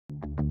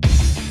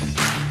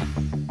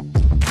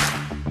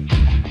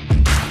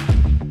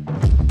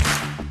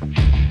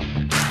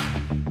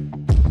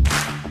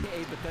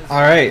All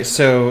right,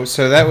 so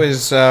that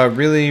was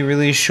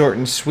really short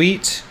and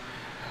sweet.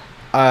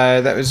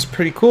 That was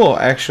pretty cool,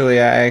 actually.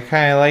 I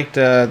kind of liked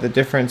the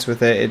difference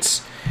with it.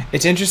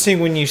 It's interesting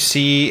when you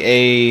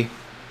see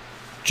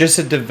just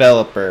a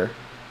developer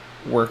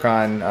work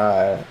on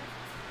a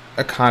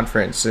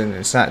conference, and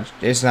it's not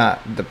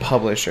the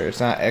publisher,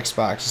 it's not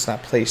Xbox, it's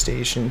not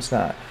PlayStation, it's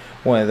not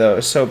one of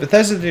those. So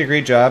Bethesda did a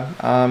great job.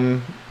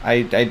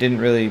 I didn't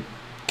really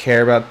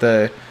care about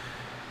the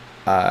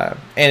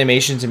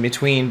animations in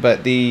between,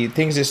 but the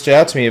things that stood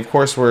out to me, of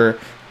course, were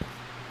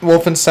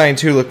Wolfenstein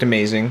 2 looked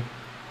amazing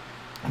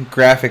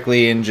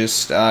graphically and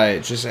just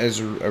as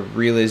a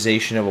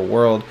realization of a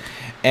world,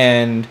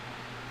 and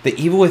the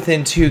Evil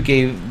Within 2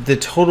 gave the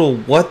total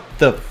what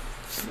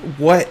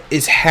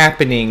is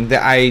happening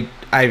that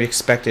I've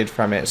expected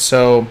from it.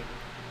 So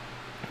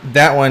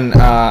that one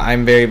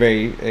I'm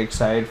very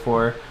excited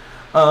for.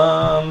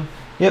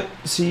 Yep,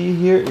 see,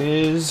 here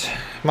is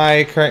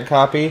my current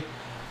copy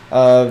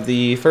of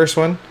the first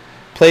one.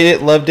 Played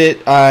it, loved it.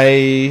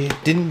 I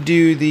didn't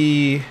do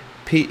the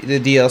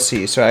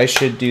DLC, so I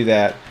should do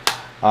that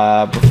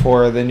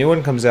before the new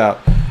one comes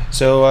out.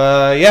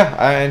 So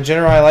yeah, in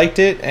general I liked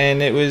it,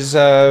 and it was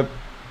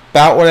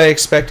about what I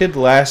expected.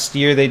 Last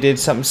year they did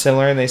something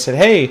similar, and they said,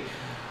 hey,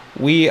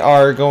 we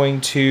are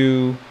going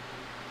to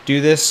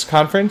do this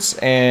conference,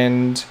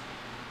 and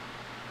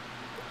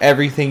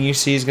everything you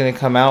see is going to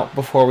come out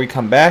before we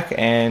come back,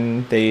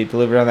 and they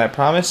delivered on that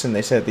promise. And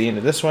they said at the end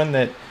of this one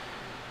that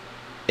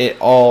it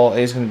all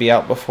is going to be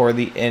out before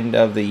the end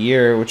of the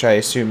year, which I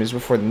assume is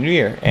before the new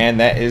year, and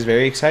that is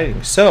very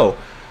exciting. So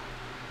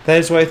that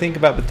is what I think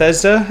about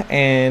Bethesda,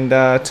 and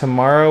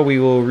tomorrow we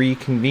will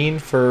reconvene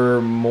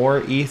for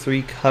more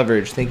E3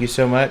 coverage. Thank you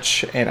so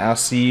much, and I'll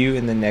see you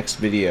in the next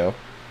video.